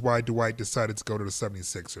reasons why Dwight decided to go to the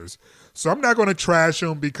 76ers. So I'm not going to trash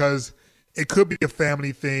him because it could be a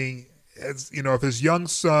family thing. As you know, if his young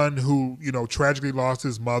son who, tragically lost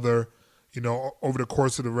his mother, over the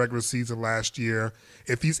course of the regular season last year,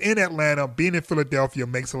 if he's in Atlanta, being in Philadelphia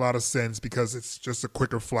makes a lot of sense because it's just a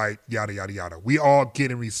quicker flight, yada, yada, yada. We all get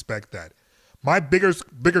and respect that. My bigger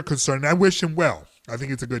concern, and I wish him well. I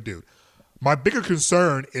think he's a good dude. My bigger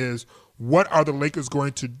concern is what are the Lakers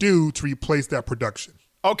going to do to replace that production?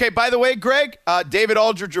 Okay, by the way, Greg, David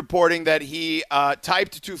Aldridge reporting that he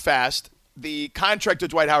typed too fast. The contract of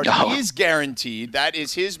Dwight Howard is guaranteed. That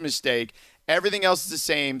is his mistake. Everything else is the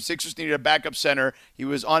same. Sixers needed a backup center. He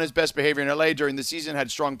was on his best behavior in L.A. during the season,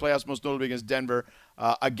 had strong playoffs, most notably against Denver.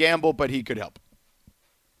 A gamble, but he could help.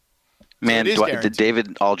 Man,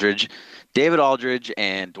 David Aldridge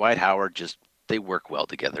and Dwight Howard they work well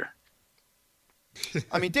together.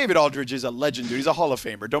 I mean, David Aldridge is a legend, dude. He's a Hall of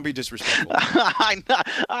Famer. Don't be disrespectful.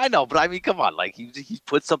 I know, but I mean, come on. Like he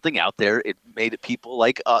put something out there. It made people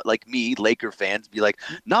like me, Laker fans, be like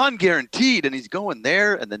non-guaranteed, and he's going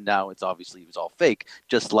there. And then now it's obviously it was all fake.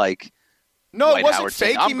 Just like no, Dwight it wasn't Howard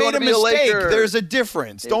fake. saying, he made a mistake. There's a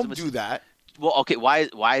difference. Don't do that. Well, okay.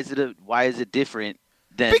 Why is it different?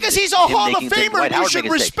 Because he's a Hall of Famer. You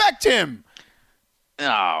should respect him.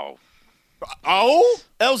 Oh. Oh?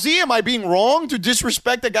 LZ, am I being wrong to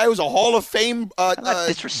disrespect a guy who's a Hall of Fame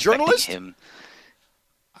journalist? Him.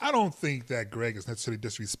 I don't think that Greg is necessarily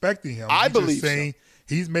disrespecting him. I believe just saying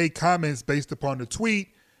he's made comments based upon the tweet,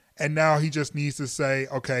 and now he just needs to say,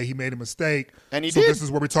 okay, he made a mistake. And he did. So this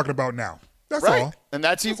is what we're talking about now. That's right. all. And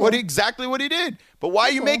that's exactly what he did. But why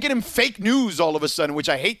are you making him fake news all of a sudden, which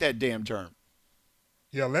I hate that damn term.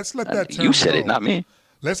 Yeah, let's let that term You said go. it, not me.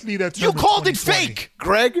 Let's leave that term. You called it fake,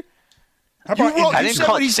 Greg. How about I didn't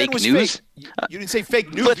call it fake news. You didn't say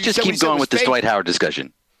fake news. Let's just keep going with this Dwight Howard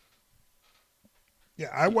discussion. Yeah,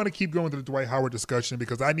 I want to keep going with the Dwight Howard discussion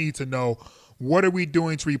because I need to know what are we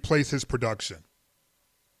doing to replace his production?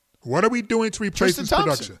 What are we doing to replace his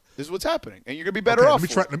production? This is what's happening, and you're going to be better off.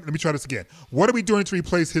 Let me try this again. What are we doing to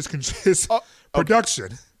replace his production?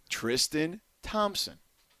 Okay. Tristan Thompson.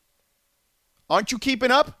 Aren't you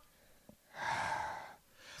keeping up?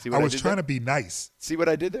 I was trying to be nice. See what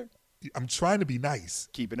I did there? I'm trying to be nice.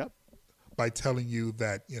 Keeping up? By telling you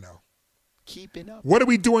that, Keeping up. What are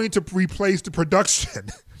we doing to replace the production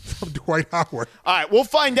of Dwight Howard? All right, we'll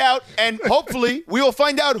find out, and hopefully we will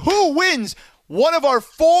find out who wins one of our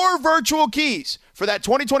 4 virtual keys for that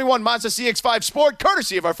 2021 Mazda CX-5 Sport,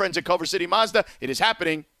 courtesy of our friends at Culver City Mazda. It is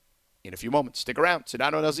happening in a few moments. Stick around.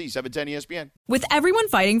 Sedano and LZ, 710 ESPN. With everyone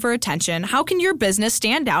fighting for attention, how can your business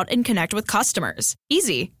stand out and connect with customers?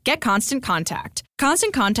 Easy. Get Constant Contact.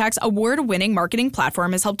 Constant Contact's award-winning marketing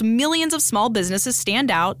platform has helped millions of small businesses stand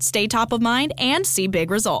out, stay top of mind, and see big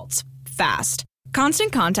results fast.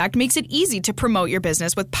 Constant Contact makes it easy to promote your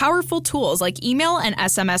business with powerful tools like email and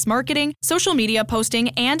SMS marketing, social media posting,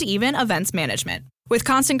 and even events management. With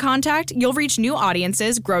Constant Contact, you'll reach new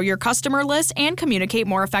audiences, grow your customer list, and communicate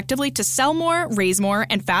more effectively to sell more, raise more,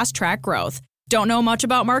 and fast-track growth. Don't know much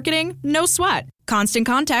about marketing? No sweat. Constant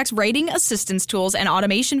Contact's writing assistance tools and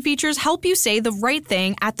automation features help you say the right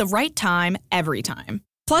thing at the right time, every time.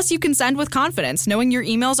 Plus, you can send with confidence, knowing your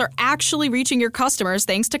emails are actually reaching your customers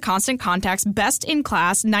thanks to Constant Contact's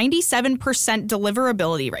best-in-class 97%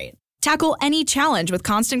 deliverability rate. Tackle any challenge with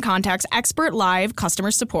Constant Contact's expert live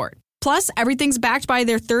customer support. Plus, everything's backed by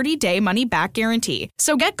their 30-day money-back guarantee.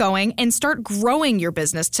 So get going and start growing your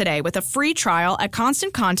business today with a free trial at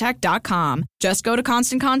ConstantContact.com. Just go to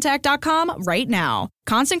ConstantContact.com right now.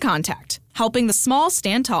 Constant Contact, helping the small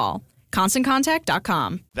stand tall.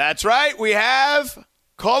 ConstantContact.com. That's right. We have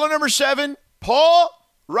caller number 7, Paul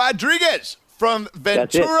Rodriguez from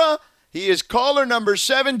Ventura. He is caller number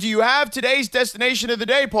 7. Do you have today's destination of the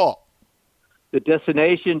day, Paul? The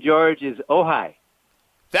destination, George, is Ojai.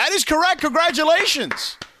 That is correct.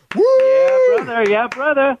 Congratulations. Woo! Yeah,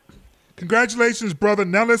 brother. Congratulations, brother.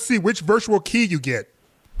 Now let's see which virtual key you get.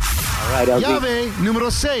 All right, LZ. Llave número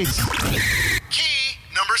 6. Key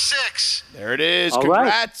number 6. There it is. All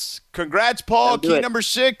Congrats. right. Congrats, Paul. I'll do Key it. number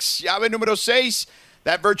 6. Llave número 6.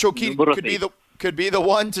 That virtual key Número could be the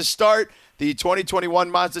one to start the 2021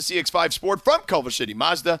 Mazda CX-5 Sport from Culver City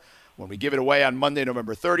Mazda when we give it away on Monday,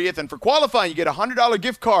 November 30th. And for qualifying, you get a $100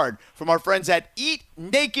 gift card from our friends at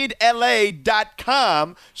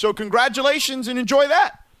EatNakedLA.com. So congratulations and enjoy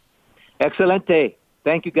that. Excelente.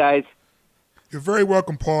 Thank you, guys. You're very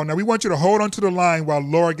welcome, Paul. Now, we want you to hold onto the line while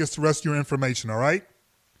Laura gets the rest of your information, all right?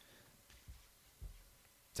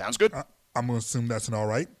 Sounds good. I'm going to assume that's an all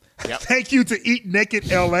right. Yep. Thank you to Eat Naked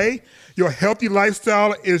LA. Your healthy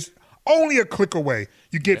lifestyle is only a click away.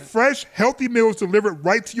 You get fresh, healthy meals delivered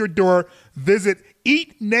right to your door. Visit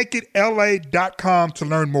EatNakedLA.com to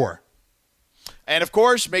learn more. And, of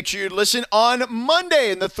course, make sure you listen on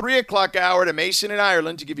Monday in the 3 o'clock hour to Mason in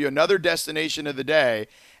Ireland to give you another destination of the day.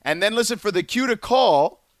 And then listen for the cue to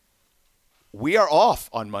call. We are off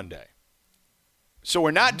on Monday. So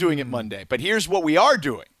we're not doing it Monday. But here's what we are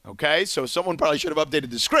doing, okay? So someone probably should have updated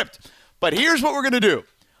the script. But here's what we're going to do.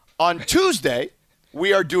 On Tuesday,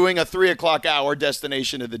 we are doing a 3 o'clock hour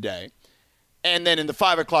destination of the day. And then in the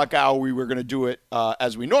 5 o'clock hour, we were going to do it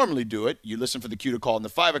as we normally do it. You listen for the cue to call in the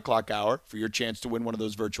 5 o'clock hour for your chance to win one of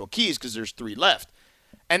those virtual keys because there's 3 left.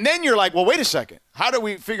 And then you're like, well, wait a second. How do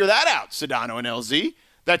we figure that out, Sedano and LZ?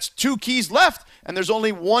 That's 2 keys left, and there's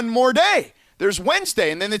only one more day. There's Wednesday,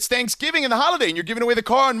 and then it's Thanksgiving and the holiday, and you're giving away the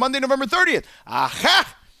car on Monday, November 30th.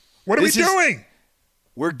 Aha! What are we doing?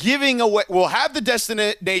 We're giving away – we'll have the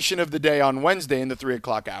destination of the day on Wednesday in the 3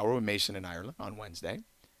 o'clock hour with Mason in Ireland on Wednesday.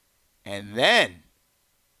 And then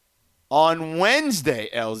on Wednesday,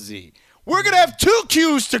 LZ, we're going to have 2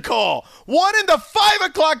 cues to call. One in the 5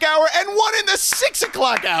 o'clock hour and one in the 6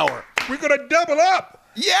 o'clock hour. We're going to double up.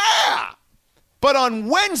 Yeah. But on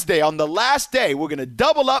Wednesday, on the last day, we're going to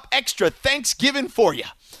double up extra Thanksgiving for you.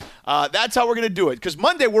 That's how we're going to do it. Because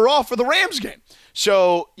Monday, we're off for the Rams game.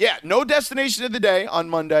 So, yeah, no destination of the day on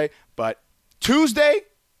Monday. But Tuesday,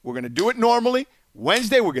 we're going to do it normally.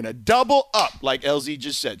 Wednesday, we're going to double up, like LZ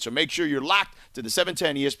just said. So make sure you're locked to the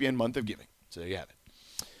 710 ESPN Month of Giving. So there you have it.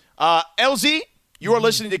 LZ, you are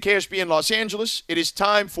listening to KSB in Los Angeles. It is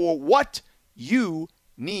time for What You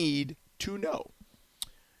Need to Know.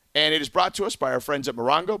 And it is brought to us by our friends at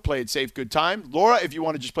Morongo. Play it safe, good time. Laura, if you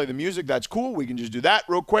want to just play the music, that's cool. We can just do that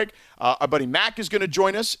real quick. Our buddy Mac is going to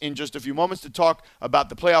join us in just a few moments to talk about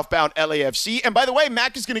the playoff-bound LAFC. And by the way,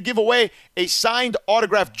 Mac is going to give away a signed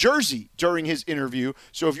autographed jersey during his interview.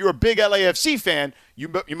 So if you're a big LAFC fan, you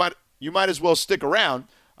might as well stick around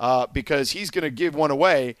because he's going to give one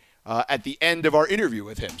away at the end of our interview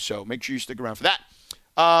with him. So make sure you stick around for that.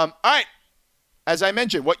 All right. As I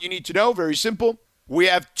mentioned, what you need to know, very simple. We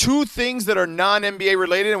have 2 things that are non-NBA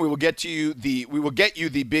related, and we will get you the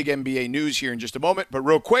big NBA news here in just a moment. But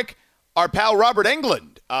real quick, our pal Robert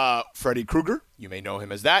Englund, Freddy Krueger, you may know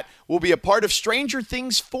him as that, will be a part of Stranger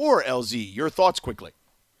Things 4, LZ. Your thoughts quickly.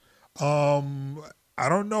 I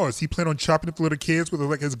don't know. Is he planning on chopping up the little kids with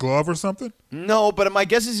like his glove or something? No, but my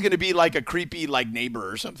guess is he's going to be like a creepy neighbor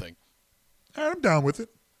or something. All right, I'm down with it.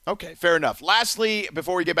 Okay, fair enough. Lastly,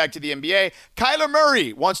 before we get back to the NBA, Kyler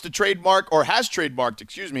Murray wants to trademark, or has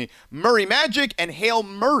trademarked, Murray Magic and Hail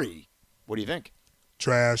Murray. What do you think?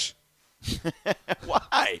 Trash.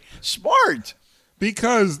 Why? Smart.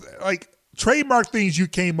 Because, trademark things you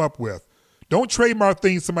came up with. Don't trademark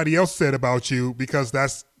things somebody else said about you because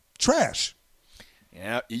that's trash.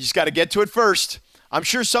 Yeah, you just got to get to it first. I'm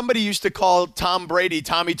sure somebody used to call Tom Brady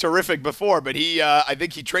Tommy Terrific before, but I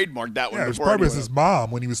think he trademarked that one Yeah, it was before. probably anyone his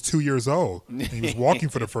mom when he was 2 years old. And he was walking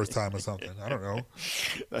for the first time or something. I don't know.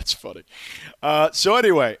 That's funny. So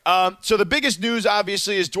anyway, so the biggest news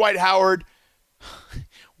obviously is Dwight Howard.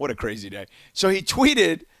 What a crazy day. So he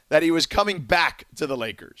tweeted that he was coming back to the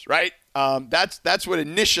Lakers, right? That's what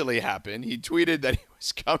initially happened. He tweeted that he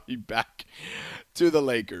was coming back to the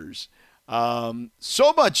Lakers.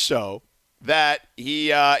 So much so that he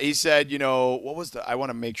said, what was I want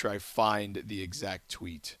to make sure I find the exact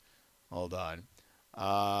tweet. Hold on.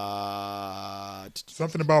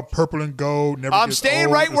 Something about purple and gold. Never I'm gets staying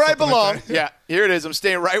old right or where I something belong. like that. Yeah, here it is. I'm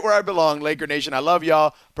staying right where I belong, Laker Nation. I love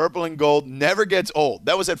y'all. Purple and gold never gets old.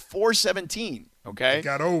 That was at 4:17. Okay. It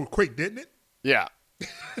got old quick, didn't it? Yeah.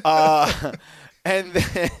 And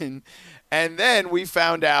then we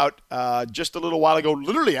found out just a little while ago,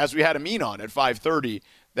 literally as we had Amin on at 5:30,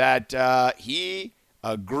 that he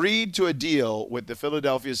agreed to a deal with the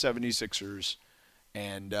Philadelphia 76ers,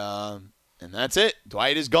 and that's it.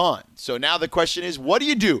 Dwight is gone. So now the question is, what do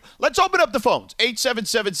you do? Let's open up the phones.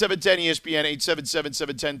 877-710-ESPN,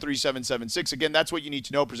 877-710-3776. Again, that's what you need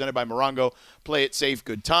to know. Presented by Morongo. Play it safe.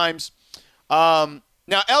 Good times. Now,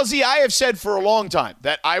 LZ, I have said for a long time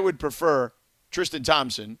that I would prefer Tristan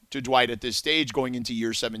Thompson to Dwight at this stage going into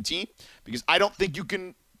year 17 because I don't think you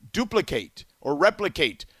can duplicate or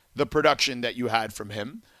replicate the production that you had from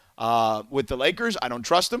him with the Lakers. I don't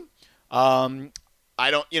trust him. I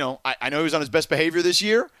know he was on his best behavior this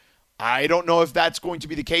year. I don't know if that's going to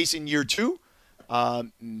be the case in year 2.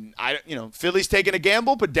 Philly's taking a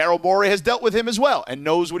gamble, but Daryl Morey has dealt with him as well and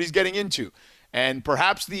knows what he's getting into. And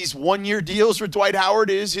perhaps these one-year deals for Dwight Howard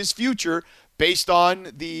is his future based on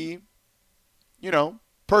the,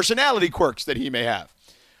 personality quirks that he may have.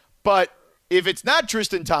 But if it's not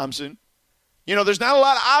Tristan Thompson, there's not a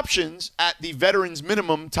lot of options at the veterans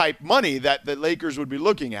minimum type money that the Lakers would be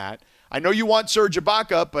looking at. I know you want Serge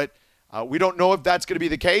Ibaka, but we don't know if that's going to be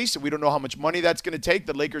the case, and we don't know how much money that's going to take.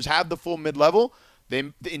 The Lakers have the full mid-level.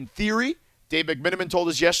 In theory, Dave McMenamin told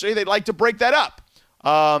us yesterday they'd like to break that up.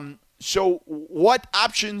 So what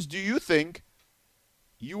options do you think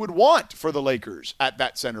you would want for the Lakers at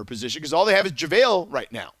that center position? Because all they have is JaVale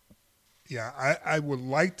right now. Yeah, I would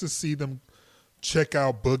like to see them check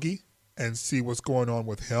out Boogie and see what's going on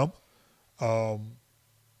with him.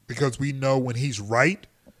 Because we know when he's right,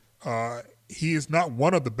 he is not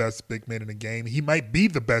one of the best big men in the game. He might be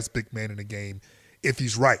the best big man in the game if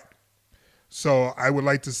he's right. So I would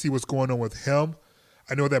like to see what's going on with him.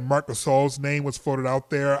 I know that Marc Gasol's name was floated out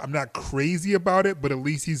there. I'm not crazy about it, but at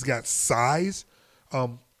least he's got size.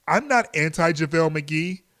 I'm not anti-JaVale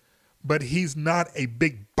McGee, but he's not a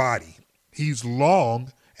big body. He's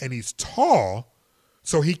long and he's tall,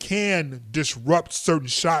 so he can disrupt certain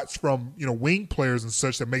shots from wing players and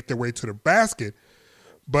such that make their way to the basket.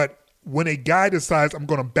 But when a guy decides, I'm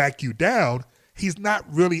going to back you down, he's not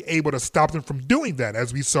really able to stop them from doing that,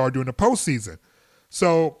 as we saw during the postseason.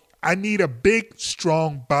 So I need a big,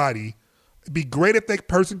 strong body. It'd be great if that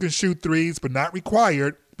person can shoot threes, but not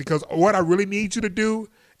required, because what I really need you to do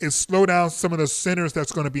is slow down some of the centers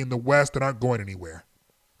that's going to be in the West that aren't going anywhere.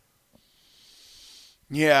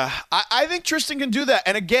 Yeah, I think Tristan can do that.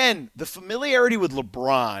 And again, the familiarity with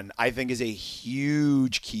LeBron, I think, is a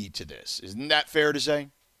huge key to this. Isn't that fair to say?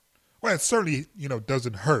 Well, it certainly,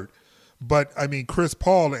 doesn't hurt. But, I mean, Chris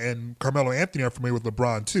Paul and Carmelo Anthony are familiar with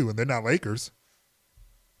LeBron, too, and they're not Lakers.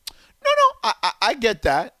 No, I get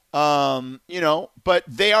that. But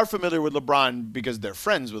they are familiar with LeBron because they're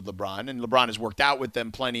friends with LeBron, and LeBron has worked out with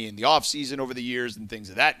them plenty in the offseason over the years and things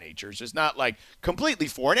of that nature. So it's not like completely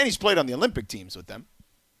foreign, and he's played on the Olympic teams with them.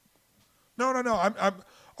 No.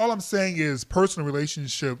 All I'm saying is personal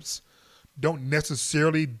relationships don't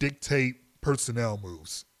necessarily dictate personnel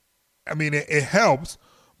moves. I mean, it helps,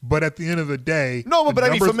 but at the end of the day, but I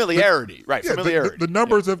mean familiarity, right? Yeah, familiarity. The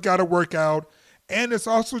numbers have got to work out, and it's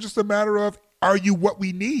also just a matter of, are you what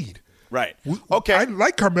we need? Right. Okay. I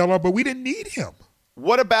like Carmelo, but we didn't need him.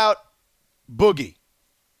 What about Boogie?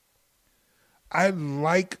 I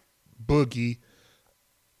like Boogie.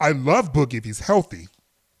 I love Boogie if he's healthy.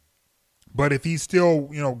 But if he's still,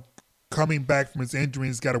 coming back from his injury,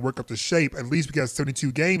 he's got to work up to shape. At least we got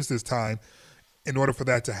 72 games this time in order for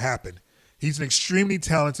that to happen. He's an extremely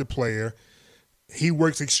talented player. He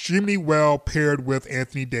works extremely well paired with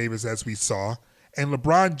Anthony Davis, as we saw. And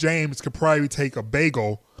LeBron James could probably take a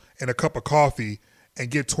bagel and a cup of coffee and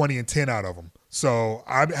get 20 and 10 out of him. So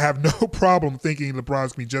I have no problem thinking LeBron's going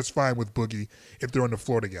to be just fine with Boogie if they're on the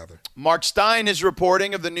floor together. Mark Stein is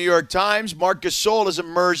reporting of the New York Times. Marc Gasol has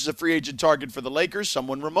emerged as a free agent target for the Lakers.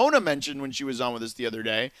 Someone Ramona mentioned when she was on with us the other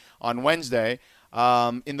day on Wednesday.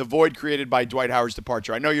 in the void created by Dwight Howard's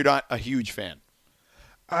departure? I know you're not a huge fan.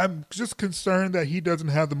 I'm just concerned that he doesn't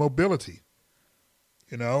have the mobility.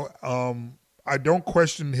 I don't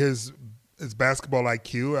question his basketball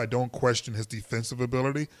IQ. I don't question his defensive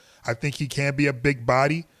ability. I think he can be a big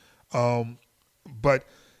body. But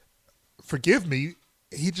forgive me,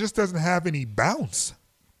 he just doesn't have any bounce.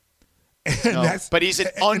 But he's an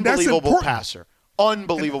unbelievable passer.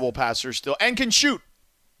 Unbelievable passer still. And can shoot.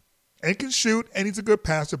 And he's a good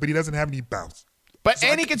passer, but he doesn't have any bounce.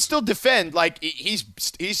 And he can still defend. Like, he's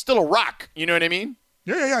still a rock. You know what I mean?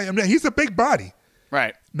 Yeah. I mean, he's a big body.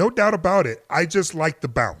 Right. No doubt about it. I just like the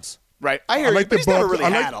bounce. Right. I hear you, but he's never really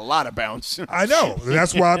had a lot of bounce. I know.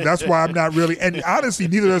 That's why I'm not really. And honestly,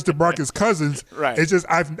 neither does DeMarcus Cousins. Right. It's just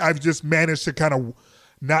I've just managed to kind of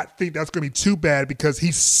not think that's going to be too bad because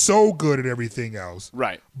he's so good at everything else.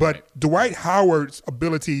 Right. But Dwight Howard's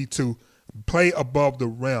ability to play above the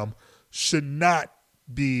rim should not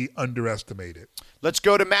be underestimated. Let's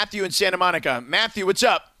go to Matthew in Santa Monica. Matthew, what's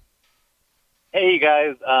up? Hey,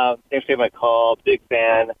 guys. Thanks for taking my call. Big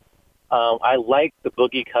fan. I like the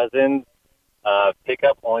Boogie Cousins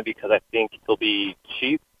pickup only because I think he'll be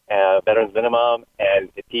cheap, veterans minimum, and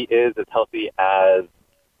if he is as healthy as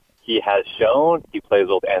he has shown, he plays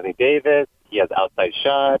with Anthony Davis, he has outside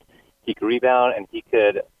shot, he can rebound, and he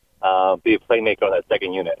could be a playmaker on that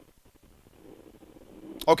second unit.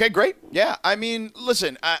 Okay, great. Yeah, I mean,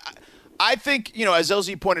 listen, I think, as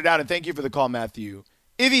LZ pointed out, and thank you for the call, Matthew,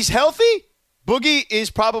 if he's healthy, Boogie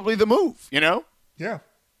is probably the move, Yeah.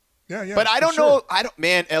 Yeah, but I don't know.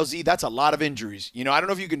 Man, LZ, that's a lot of injuries. I don't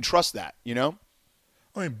know if you can trust that. I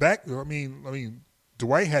mean,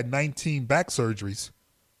 Dwight had 19 back surgeries.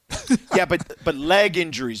 Yeah, but leg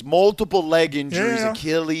injuries, multiple leg injuries, Yeah.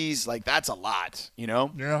 Achilles, like that's a lot.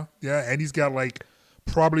 Yeah, and he's got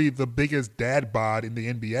probably the biggest dad bod in the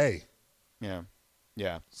NBA. Yeah.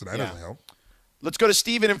 So that doesn't help. Let's go to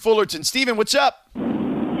Steven in Fullerton. Steven, what's up?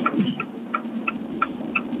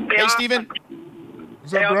 Hey, Steven.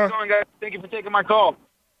 What's up, how's bro? it going, guys? Thank you for taking my call.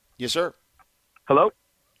 Yes, sir. Hello?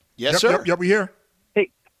 Yes, sir. Yep, we here. Hey,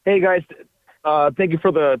 guys. Thank you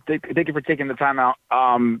for taking the time out.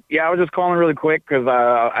 I was just calling really quick because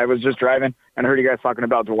I was just driving and I heard you guys talking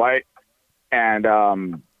about Dwight, and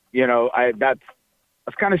that's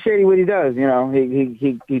kind of shady what he does. He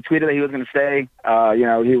tweeted that he was going to stay.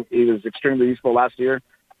 He was extremely useful last year,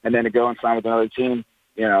 and then to go and sign with another team.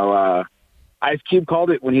 Ice Cube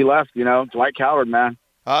called it when he left. Dwight Howard, man.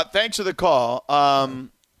 Thanks for the call. I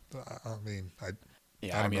don't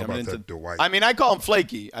know about that Dwight. I mean, I call him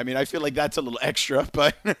flaky. I mean, I feel like that's a little extra,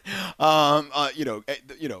 but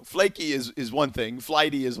flaky is one thing,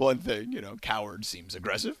 flighty is one thing. Coward seems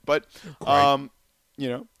aggressive, but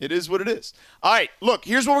it is what it is. All right, look,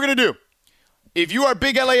 here's what we're gonna do. If you are a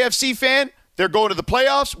big LAFC fan, they're going to the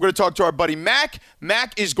playoffs. We're gonna talk to our buddy Mac.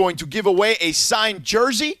 Mac is going to give away a signed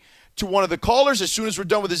jersey to one of the callers as soon as we're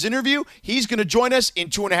done with his interview. He's going to join us in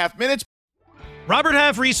 2.5 minutes. Robert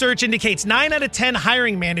Half research indicates 9 out of 10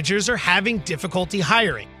 hiring managers are having difficulty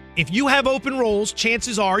hiring. If you have open roles,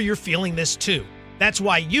 chances are you're feeling this too. That's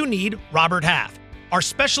why you need Robert Half. Our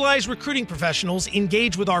specialized recruiting professionals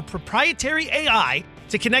engage with our proprietary AI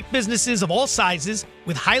to connect businesses of all sizes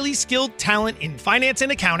with highly skilled talent in finance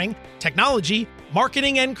and accounting, technology,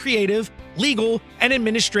 marketing and creative, legal, and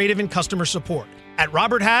administrative and customer support. At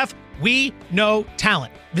Robert Half, we know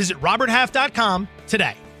talent. Visit roberthalf.com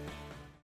today.